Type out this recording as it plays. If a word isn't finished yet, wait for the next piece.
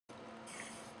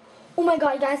Oh my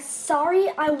god, guys, sorry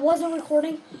I wasn't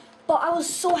recording, but I was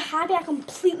so happy I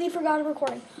completely forgot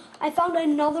recording. I found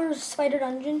another spider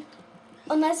dungeon,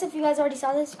 unless if you guys already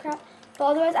saw this crap, but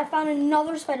otherwise I found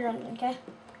another spider dungeon, okay?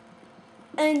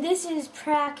 And this is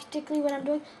practically what I'm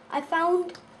doing. I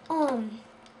found,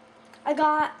 I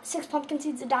got 6 pumpkin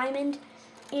seeds, a diamond,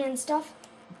 and stuff,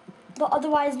 but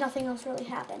otherwise nothing else really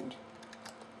happened.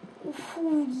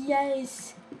 Ooh,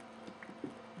 yes.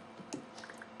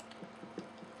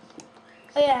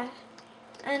 Oh yeah,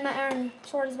 and my iron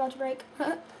sword is about to break.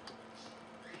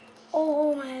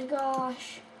 Oh my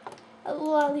gosh.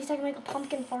 Well, at least I can make a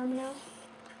pumpkin farm now.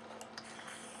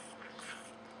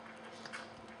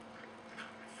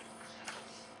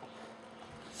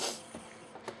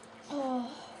 Oh,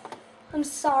 I'm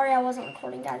sorry I wasn't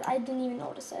recording, guys. I didn't even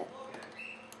notice it.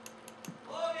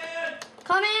 Logan!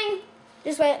 Coming!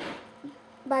 Just wait.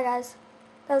 Bye, guys.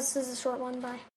 This is a short one. Bye.